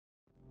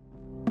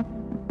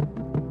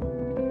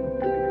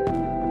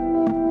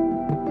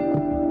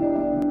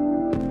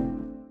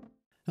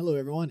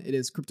everyone, it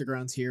is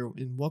CryptoGrounds here,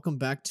 and welcome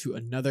back to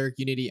another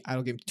Unity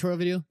idle game tutorial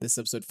video. This is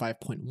episode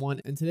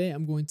 5.1, and today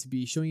I'm going to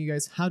be showing you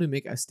guys how to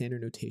make a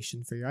standard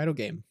notation for your idle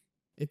game.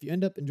 If you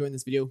end up enjoying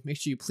this video, make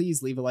sure you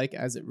please leave a like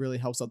as it really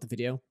helps out the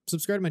video.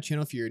 Subscribe to my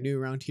channel if you're new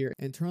around here,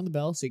 and turn on the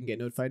bell so you can get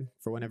notified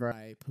for whenever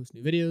I post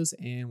new videos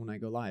and when I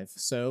go live.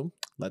 So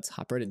let's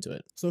hop right into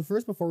it. So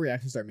first, before we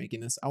actually start making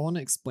this, I want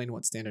to explain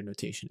what standard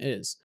notation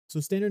is. So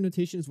standard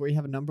notation is where you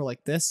have a number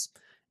like this,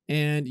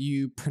 and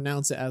you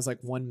pronounce it as like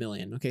 1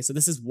 million. Okay, so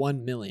this is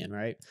 1 million,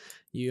 right?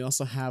 You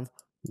also have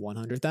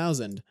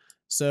 100,000.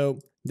 So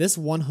this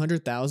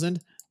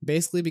 100,000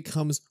 basically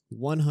becomes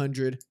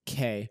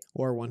 100K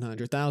or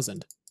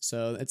 100,000.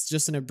 So it's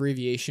just an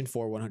abbreviation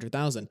for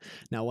 100,000.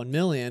 Now 1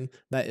 million,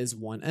 that is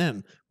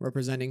 1M,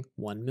 representing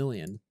 1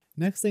 million.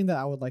 Next thing that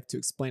I would like to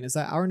explain is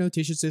that our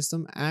notation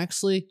system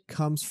actually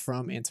comes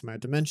from antimatter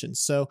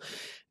dimensions. So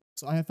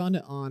I have found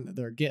it on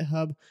their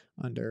GitHub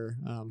under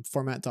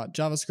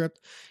format.javascript,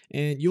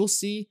 and you'll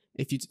see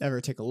if you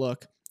ever take a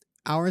look,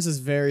 ours is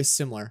very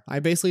similar. I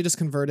basically just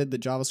converted the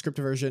JavaScript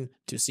version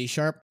to C#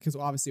 because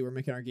obviously we're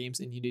making our games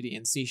in Unity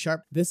and C#.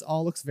 This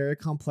all looks very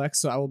complex,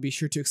 so I will be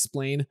sure to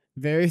explain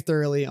very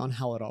thoroughly on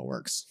how it all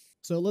works.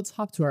 So let's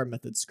hop to our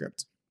method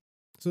script.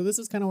 So this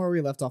is kind of where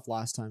we left off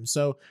last time.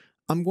 So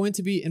I'm going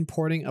to be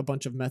importing a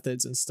bunch of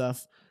methods and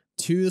stuff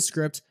to the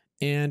script,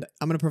 and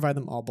I'm going to provide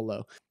them all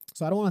below.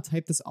 So I don't want to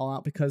type this all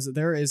out because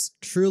there is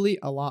truly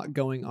a lot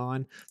going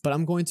on, but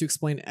I'm going to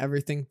explain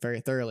everything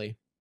very thoroughly.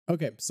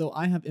 Okay, so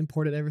I have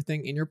imported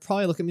everything, and you're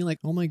probably looking at me like,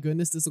 oh my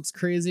goodness, this looks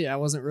crazy. I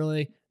wasn't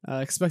really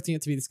expecting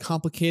it to be this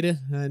complicated,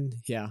 and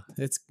yeah,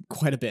 it's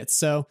quite a bit.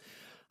 So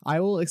I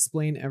will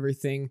explain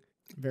everything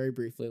very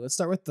briefly. Let's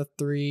start with the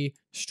 3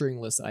 string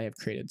lists I have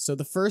created. So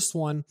the first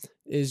one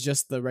is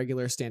just the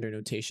regular standard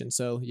notation.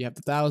 So you have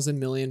the thousand,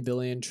 million,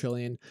 billion,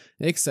 trillion,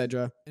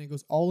 etc., and it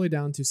goes all the way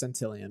down to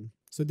centillion.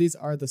 So these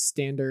are the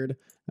standard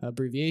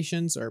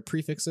abbreviations or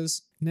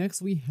prefixes.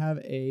 Next, we have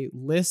a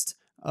list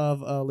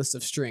of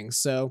strings.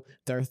 So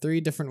there are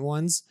 3 different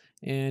ones,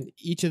 and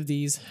each of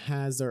these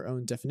has their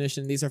own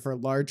definition. These are for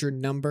larger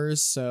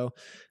numbers, so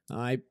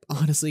I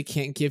honestly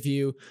can't give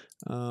you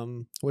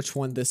which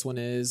one this one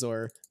is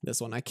or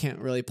this one. I can't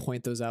really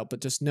point those out,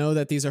 but just know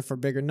that these are for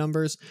bigger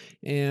numbers,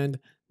 and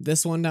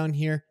this one down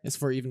here is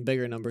for even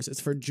bigger numbers. It's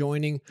for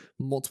joining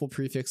multiple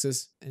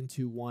prefixes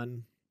into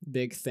one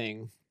big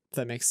thing, if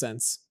that makes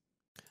sense.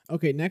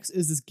 Okay, next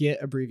is this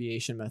get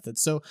abbreviation method.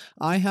 So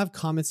I have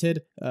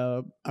commented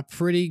a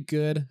pretty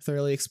good,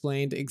 thoroughly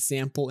explained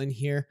example in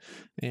here,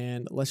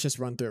 and let's just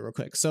run through it real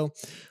quick. So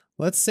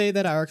let's say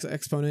that our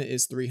exponent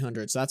is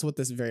 300. So that's what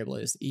this variable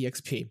is,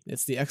 exp.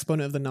 It's the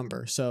exponent of the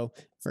number. So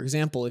for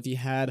example, if you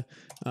had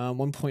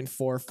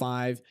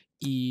 1.45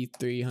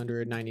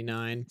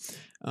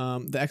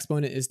 E399, the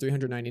exponent is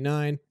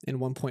 399, and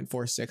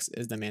 1.46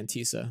 is the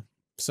mantissa.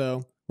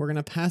 So we're going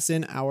to pass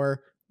in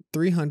our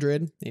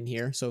 300 in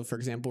here. So for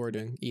example, we're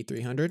doing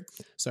E300.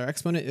 So our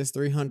exponent is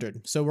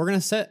 300. So we're going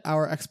to set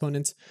our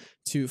exponent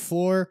to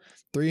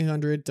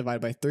 300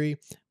 divided by 3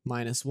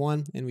 minus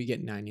 1, and we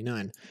get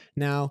 99.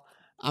 Now,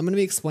 I'm going to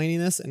be explaining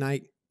this, and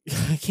I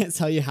can't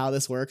tell you how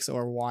this works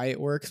or why it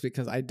works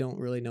because I don't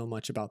really know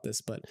much about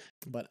this, but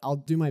I'll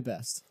do my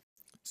best.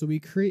 So we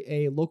create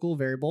a local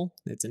variable.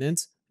 It's an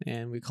int,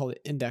 and we call it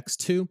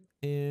index2,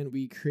 and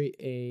we create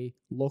a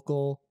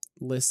local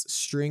list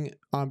string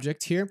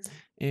object here,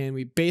 and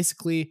we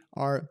basically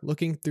are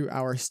looking through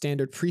our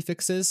standard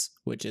prefixes,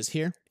 which is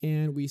here,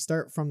 and we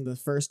start from the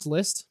first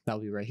list,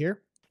 that'll be right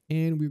here,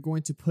 and we're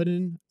going to put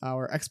in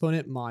our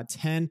exponent mod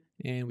 10,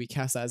 and we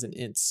cast that as an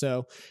int.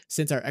 So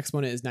since our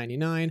exponent is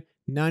 99,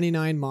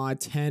 99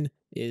 mod 10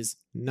 is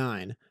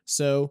 9.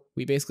 So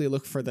we basically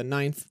look for the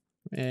 9th,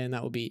 and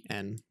that will be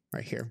n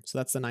right here. So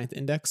that's the 9th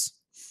index.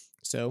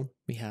 So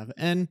we have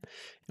n,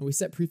 and we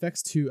set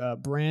prefix to a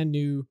brand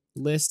new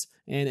list,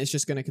 and it's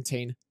just going to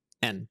contain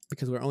n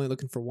because we're only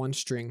looking for one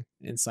string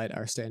inside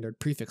our standard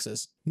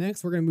prefixes.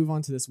 Next, we're going to move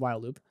on to this while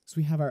loop. So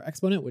we have our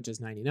exponent, which is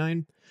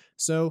 99.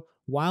 So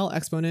while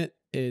exponent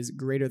is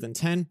greater than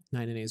 10,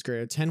 99 is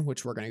greater than 10,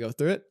 which we're going to go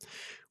through it,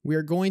 we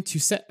are going to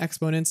set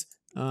exponents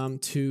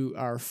to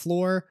our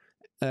floor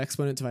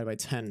exponent divided by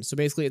 10. So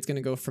basically, it's going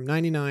to go from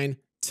 99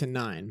 to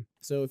 9.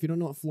 So if you don't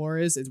know what floor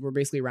is, we're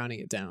basically rounding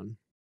it down.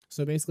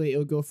 So basically, it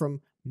will go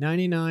from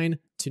 99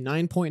 to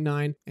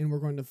 9.9, and we're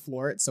going to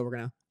floor it. So we're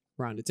going to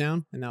round it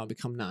down, and that will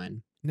become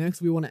 9.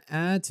 Next, we want to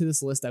add to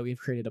this list that we've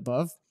created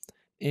above,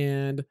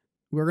 and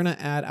we're going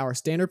to add our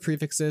standard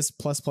prefixes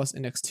plus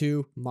index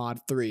 2 mod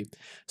 3.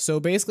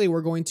 So basically,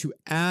 we're going to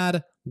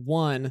add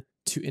 1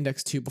 to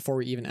index 2 before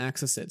we even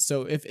access it.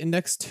 So if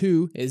index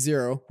 2 is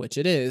 0, which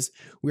it is,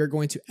 we are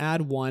going to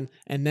add 1,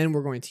 and then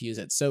we're going to use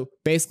it. So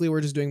basically,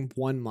 we're just doing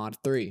 1 mod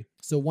 3.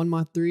 So 1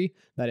 mod 3,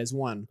 that is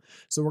 1.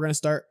 So we're going to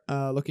start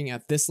looking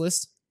at this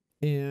list,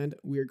 and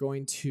we're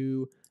going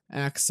to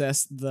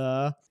access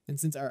and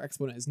since our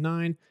exponent is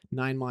 9,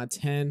 9 mod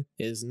 10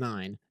 is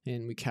 9,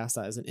 and we cast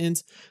that as an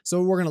int.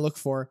 So we're going to look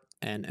for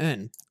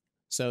nn.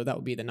 So that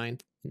would be the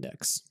 9th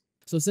index.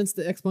 So since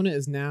the exponent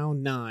is now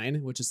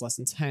 9, which is less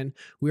than 10,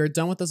 we are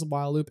done with this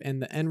while loop,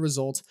 and the end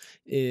result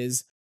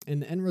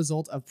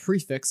of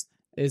prefix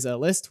is a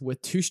list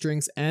with two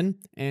strings n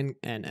and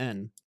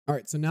nn. All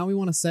right, so now we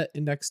want to set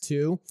index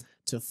 2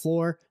 to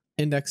floor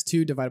index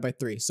 2 divided by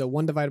 3. So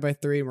 1 divided by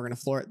 3, and we're going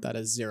to floor it, that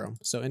is 0.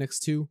 So index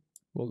 2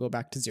 will go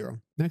back to 0.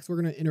 Next,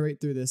 we're going to iterate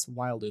through this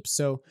while loop.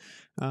 So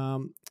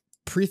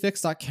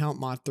prefix.count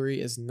mod 3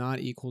 is not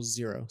equals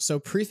 0. So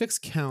prefix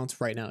count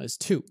right now is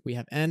 2. We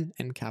have n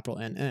and capital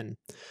NN.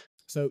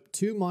 So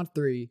 2 mod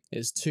 3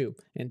 is 2,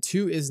 and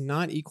 2 is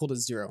not equal to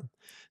 0.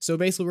 So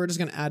basically, we're just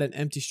going to add an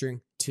empty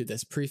string to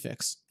this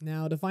prefix.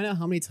 Now, to find out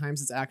how many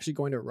times it's actually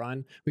going to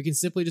run, we can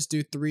simply just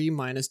do 3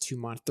 minus 2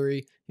 mod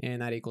 3,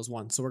 and that equals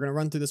 1. So we're going to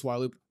run through this while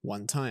loop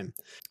one time.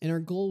 And our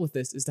goal with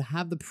this is to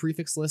have the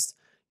prefix list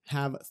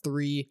have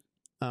 3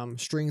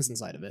 strings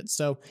inside of it.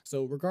 So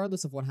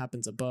regardless of what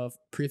happens above,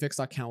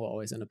 prefix.count will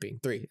always end up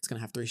being 3. It's going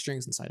to have 3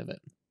 strings inside of it.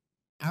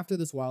 After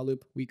this while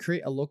loop, we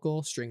create a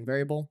local string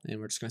variable, and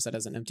we're just going to set it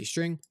as an empty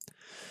string.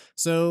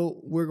 So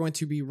we're going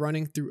to be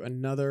running through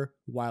another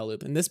while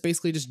loop, and this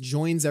basically just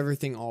joins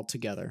everything all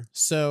together.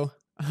 So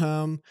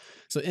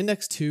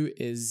index 2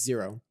 is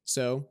 0.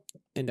 So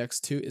index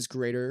 2 is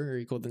greater or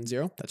equal than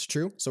 0. That's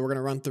true. So we're going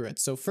to run through it.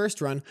 So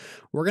first run,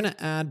 we're going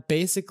to add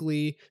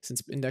basically,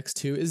 since index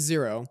 2 is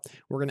 0,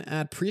 we're going to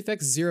add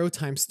prefix 0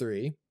 times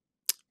 3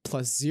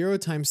 plus 0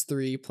 times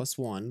 3 plus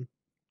 1.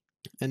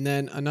 And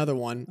then another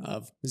one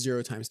of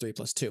 0 times 3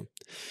 plus 2.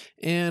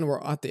 And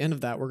we're at the end of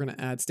that, we're going to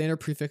add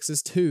standard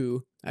prefixes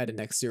 2 at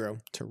index 0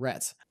 to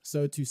ret.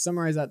 So to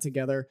summarize that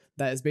together,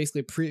 that is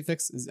basically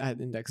prefix is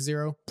at index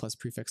 0 plus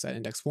prefix at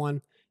index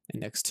 1,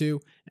 index 2,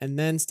 and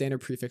then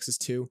standard prefixes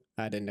 2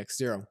 at index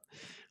 0.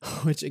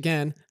 Which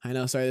again, I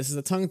know, sorry, this is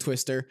a tongue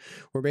twister.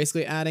 We're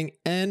basically adding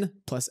n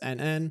plus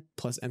nn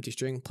plus empty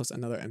string plus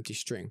another empty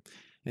string.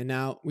 And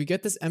now we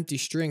get this empty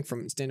string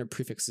from standard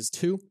prefixes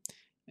 2,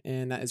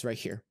 and that is right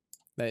here.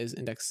 That is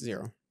index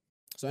 0.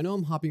 So I know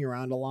I'm hopping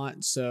around a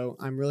lot, so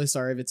I'm really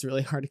sorry if it's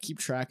really hard to keep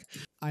track.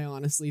 I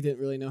honestly didn't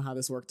really know how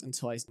this worked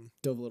until I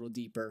dove a little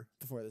deeper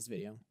before this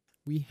video.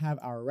 We have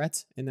our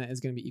ret, and that is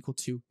going to be equal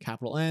to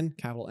capital N,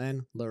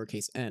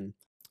 lowercase n.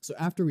 So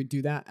after we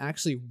do that,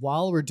 actually,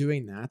 while we're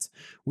doing that,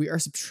 we are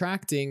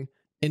subtracting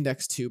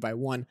index 2 by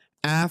 1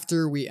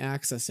 after we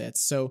access it.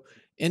 So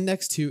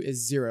index 2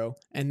 is 0,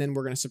 and then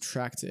we're going to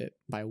subtract it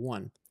by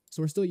 1.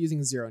 So we're still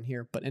using 0 in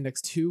here, but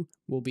index 2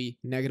 will be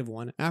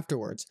 -1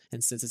 afterwards.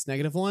 And since it's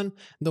 -1,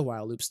 the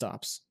while loop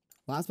stops.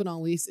 Last but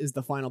not least is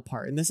the final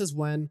part, and this is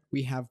when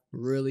we have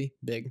really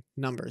big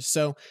numbers.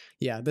 So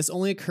yeah, this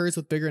only occurs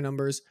with bigger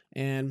numbers,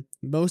 and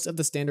most of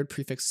the standard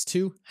prefixes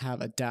 2 have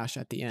a dash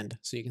at the end.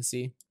 So you can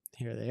see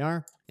here they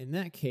are. In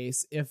that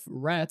case, if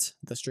ret,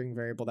 the string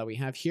variable that we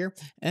have here,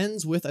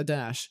 ends with a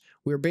dash,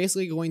 we're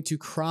basically going to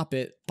crop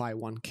it by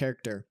 1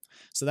 character.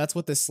 So that's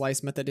what this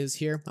slice method is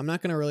here. I'm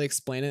not going to really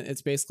explain it.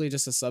 It's basically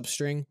just a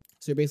substring.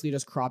 So you're basically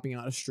just cropping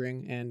out a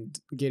string and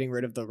getting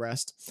rid of the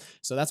rest.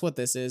 So that's what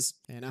this is.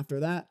 And after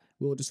that,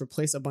 we'll just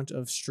replace a bunch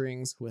of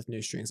strings with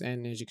new strings.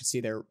 And as you can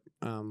see, they're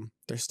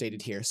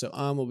stated here. So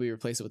will be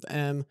replaced with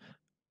m,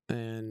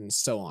 and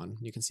so on.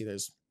 You can see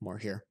there's more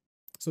here.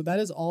 So that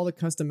is all the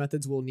custom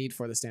methods we'll need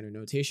for the standard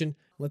notation.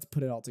 Let's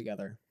put it all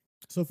together.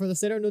 So for the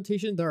standard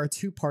notation, there are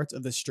 2 parts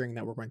of the string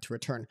that we're going to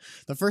return.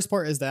 The first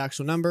part is the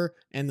actual number,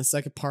 and the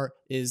second part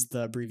is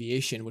the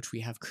abbreviation, which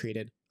we have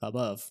created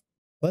above.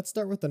 Let's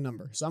start with the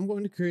number. So I'm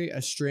going to create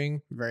a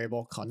string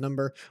variable called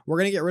number. We're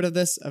going to get rid of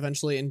this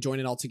eventually and join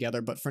it all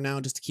together, but for now,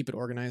 just to keep it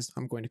organized,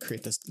 I'm going to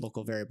create this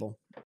local variable.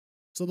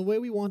 So the way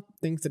we want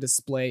things to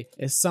display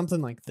is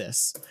something like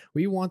this.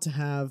 We want to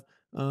have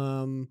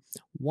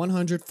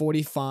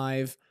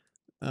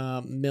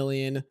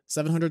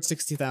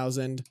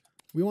 145,760,000.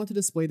 We want to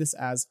display this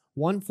as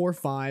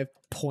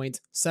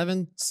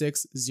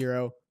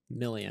 145.760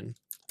 million.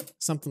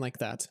 Something like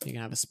that. You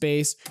can have a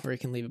space, or you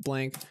can leave it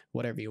blank,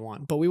 whatever you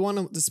want. But we want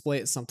to display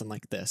it something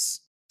like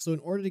this. So in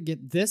order to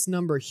get this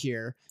number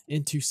here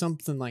into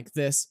something like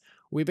this,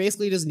 we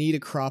basically just need to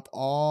crop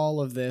all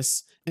of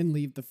this and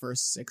leave the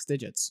first 6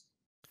 digits.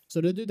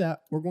 So to do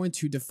that, we're going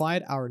to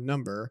divide our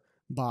number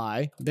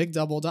by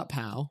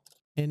bigdouble.pow,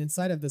 and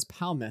inside of this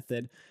pow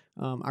method,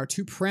 our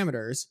 2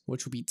 parameters,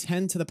 which will be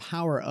 10 to the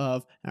power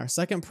of, our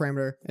second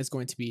parameter is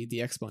going to be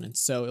the exponent.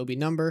 So it'll be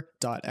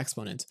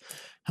number.exponent.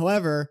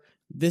 However,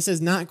 this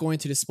is not going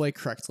to display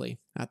correctly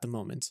at the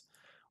moment.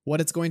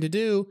 What it's going to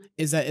do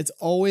is that it's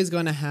always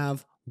going to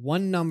have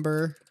one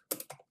number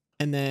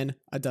and then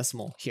a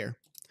decimal here.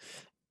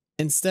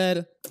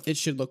 Instead, it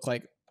should look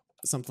like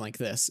something like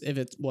this if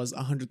it was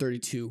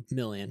 132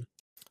 million.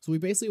 So we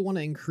basically want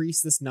to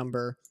increase this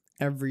number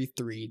every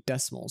 3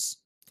 decimals.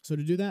 So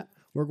to do that,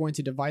 we're going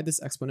to divide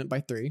this exponent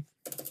by 3.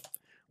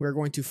 We're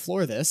going to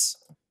floor this,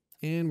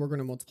 and we're going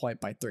to multiply it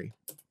by 3.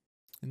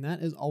 And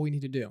that is all we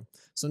need to do.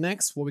 So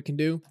next, what we can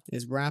do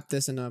is wrap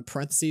this in a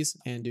parentheses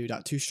and do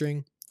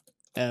 .toString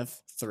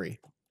f3.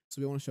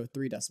 So we want to show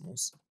 3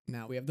 decimals.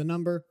 Now we have the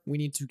number, we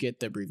need to get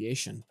the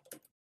abbreviation.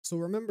 So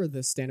remember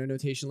this standard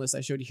notation list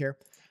I showed you here?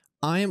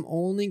 I am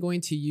only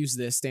going to use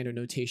this standard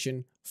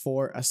notation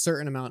for a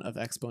certain amount of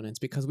exponents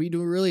because we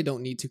really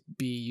don't need to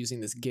be using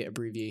this get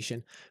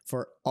abbreviation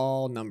for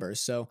all numbers.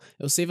 So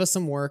it'll save us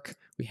some work.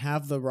 We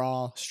have the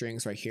raw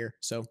strings right here,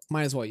 so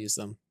might as well use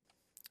them.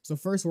 So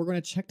first, we're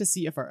going to check to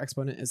see if our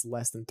exponent is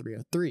less than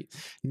 303.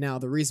 Now,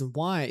 the reason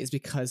why is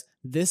because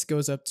this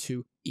goes up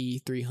to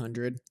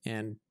E300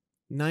 and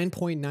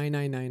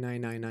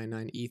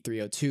 9.9999999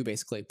 E302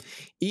 basically.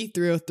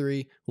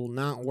 E303 will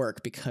not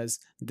work because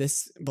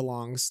this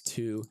belongs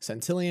to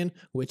centillion,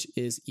 which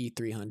is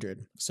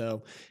E300.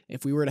 So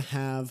if we were to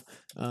have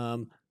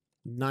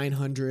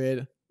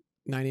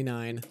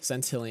 999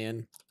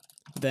 centillion,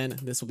 then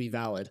this will be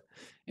valid.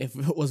 If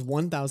it was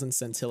 1000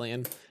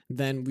 centillion,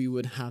 then we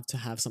would have to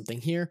have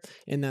something here,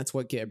 and that's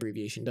what get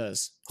abbreviation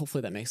does.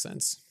 Hopefully that makes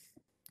sense.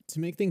 To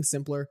make things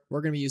simpler,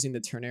 we're going to be using the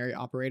ternary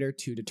operator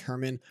to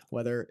determine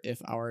whether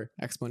if our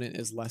exponent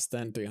is less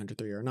than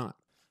 303 or not.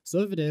 So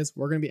if it is,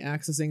 we're going to be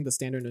accessing the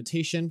standard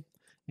notation,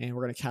 and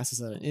we're going to cast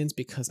this as an int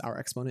because our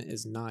exponent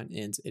is not an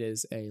int, it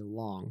is a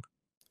long.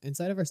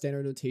 Inside of our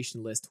standard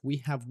notation list, we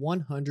have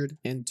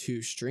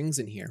 102 strings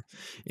in here,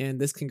 and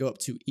this can go up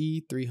to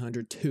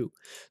E302.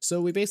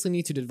 So we basically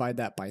need to divide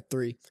that by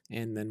 3,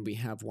 and then we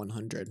have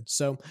 100.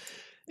 So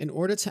in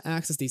order to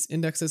access these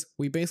indexes,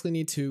 we basically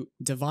need to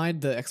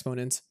divide the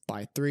exponent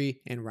by 3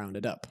 and round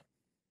it up.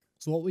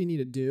 So what we need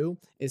to do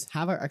is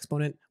have our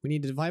exponent, we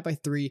need to divide by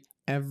 3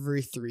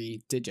 every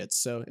 3 digits.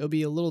 So it'll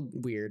be a little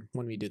weird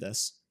when we do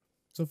this.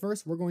 So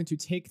first, we're going to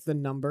take the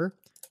number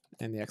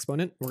and the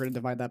exponent, we're going to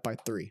divide that by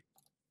 3.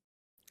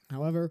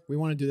 However, we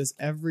want to do this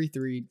every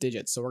 3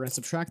 digits. So we're going to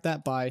subtract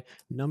that by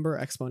number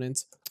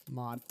exponent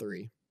mod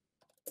 3.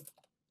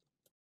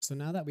 So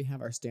now that we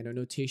have our standard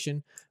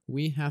notation,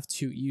 we have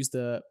to use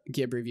the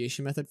get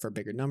abbreviation method for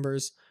bigger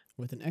numbers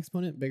with an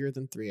exponent bigger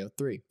than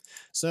 303.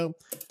 So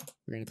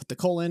we're going to put the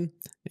colon,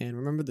 and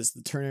remember this is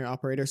the ternary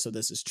operator, so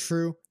this is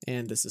true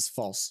and this is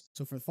false.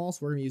 So for false,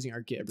 we're going to be using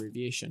our get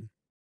abbreviation.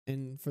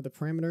 And for the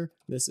parameter,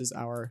 this is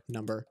our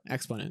number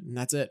exponent, and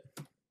that's it.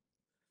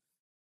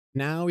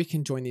 Now we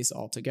can join these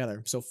all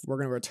together. So we're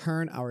going to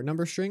return our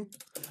number string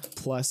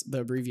plus the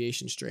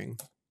abbreviation string.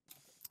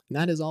 And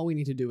that is all we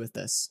need to do with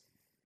this.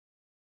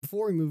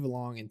 Before we move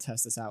along and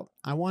test this out,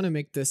 I want to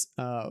make this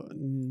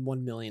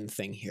 1 million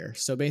thing here.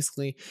 So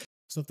basically,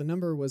 if the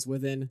number was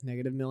within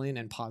 -1,000,000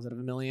 and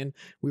 +1,000,000,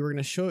 we were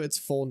going to show its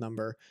full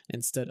number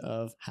instead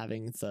of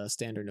having the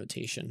standard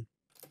notation.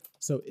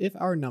 So if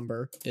our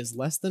number is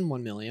less than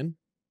 1 million,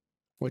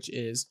 which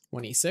is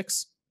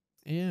 186,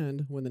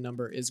 and when the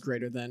number is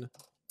greater than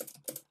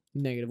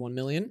 -1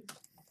 million,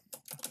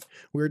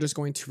 we're just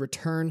going to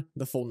return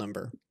the full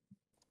number.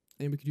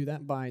 And we can do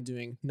that by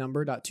doing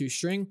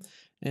number.toString,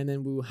 and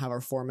then we will have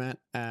our format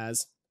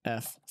as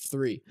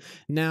F3.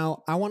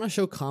 Now, I want to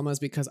show commas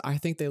because I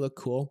think they look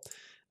cool.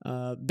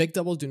 Big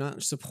doubles do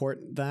not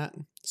support that,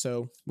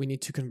 so we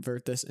need to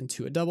convert this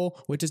into a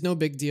double, which is no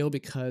big deal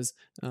because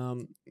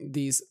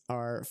these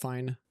are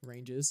fine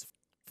ranges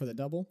for the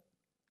double.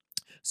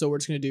 So we're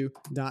just going to do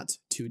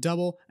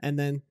 .toDouble and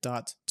then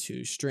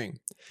 .toString.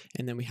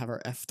 And then we have our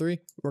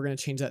F3. We're going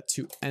to change that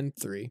to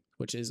N3,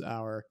 which is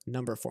our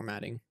number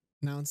formatting.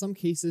 Now, in some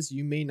cases,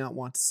 you may not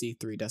want to see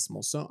 3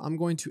 decimals, so I'm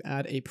going to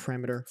add a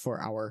parameter for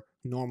our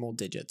normal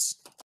digits.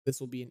 This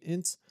will be an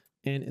int,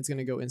 and it's going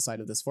to go inside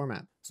of this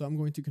format. So I'm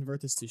going to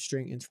convert this to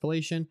string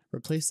interpolation,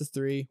 replace the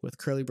 3 with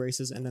curly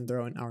braces, and then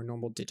throw in our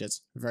normal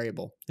digits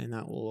variable, and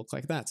that will look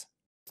like that.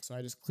 So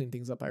I just cleaned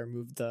things up. I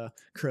removed the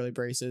curly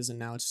braces, and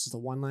now it's just a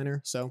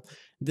one-liner. So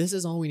this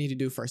is all we need to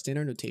do for our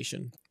standard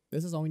notation.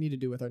 This is all we need to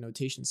do with our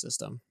notation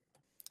system.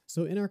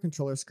 So in our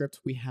controller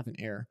script, we have an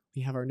error.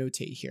 We have our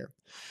notate here.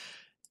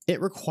 It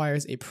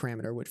requires a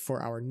parameter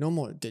for our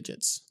normal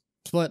digits.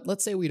 But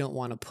let's say we don't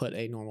want to put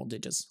a normal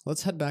digits.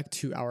 Let's head back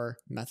to our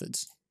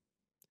methods.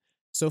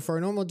 So for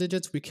our normal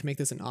digits, we can make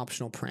this an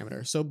optional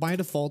parameter. So by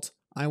default,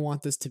 I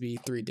want this to be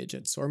 3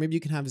 digits, or maybe you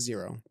can have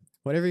 0.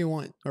 Whatever you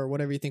want, or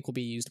whatever you think will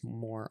be used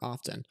more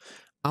often.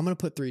 I'm going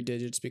to put 3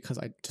 digits because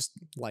I just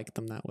like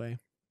them that way.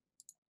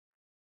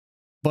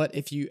 But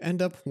if you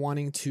end up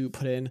wanting to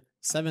put in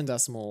 7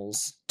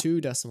 decimals,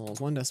 2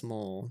 decimals, 1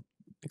 decimal,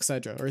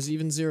 etc., or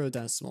even 0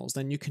 decimals,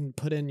 then you can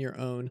put in your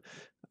own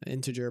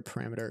integer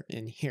parameter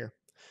in here.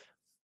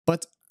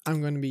 But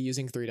I'm going to be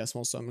using 3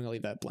 decimals, so I'm going to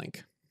leave that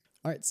blank.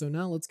 All right, so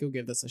now let's go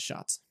give this a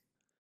shot.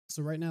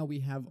 So right now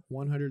we have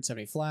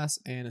 170 flasks,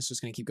 and it's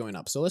just going to keep going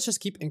up. So let's just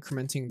keep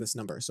incrementing this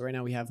number. So right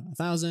now we have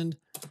 1,000.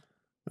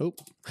 Oh,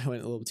 I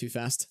went a little bit too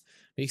fast.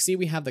 But you can see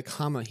we have the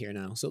comma here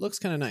now. So it looks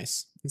kind of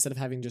nice instead of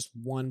having just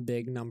one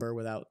big number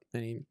without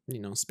any,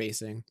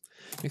 spacing.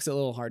 Makes it a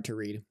little hard to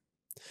read.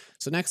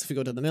 So next, if we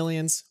go to the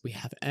millions, we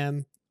have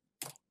M,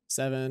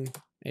 7,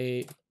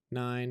 8,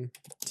 9,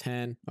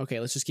 10. Okay,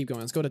 let's just keep going.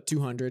 Let's go to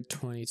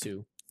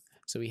 222.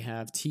 So we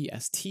have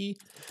TST.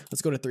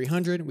 Let's go to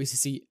 300. We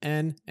see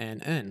N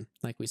and N,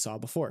 like we saw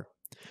before.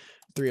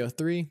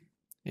 303,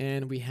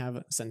 and we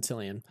have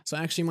centillion. So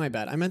actually, my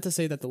bad. I meant to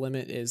say that the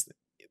limit is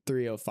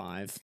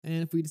 305.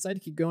 And if we decide to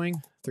keep going,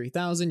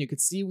 3000, you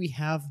could see we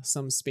have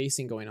some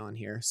spacing going on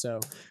here. So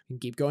we can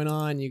keep going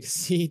on. You can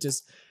see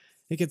just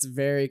it gets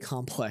very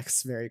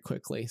complex very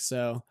quickly.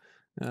 So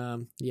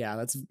yeah,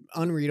 that's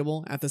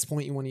unreadable. At this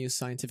point, you want to use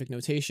scientific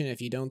notation.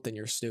 If you don't, then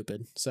you're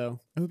stupid. So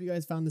I hope you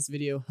guys found this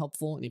video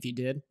helpful. And if you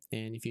did,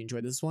 and if you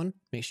enjoyed this one,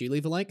 make sure you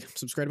leave a like,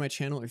 subscribe to my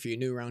channel if you're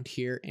new around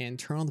here, and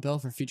turn on the bell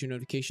for future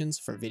notifications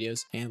for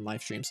videos and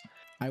live streams.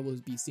 I will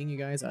be seeing you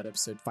guys at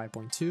episode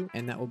 5.2,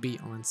 and that will be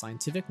on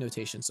scientific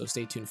notation. So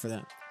stay tuned for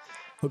that.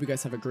 Hope you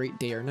guys have a great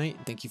day or night.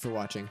 Thank you for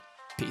watching.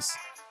 Peace.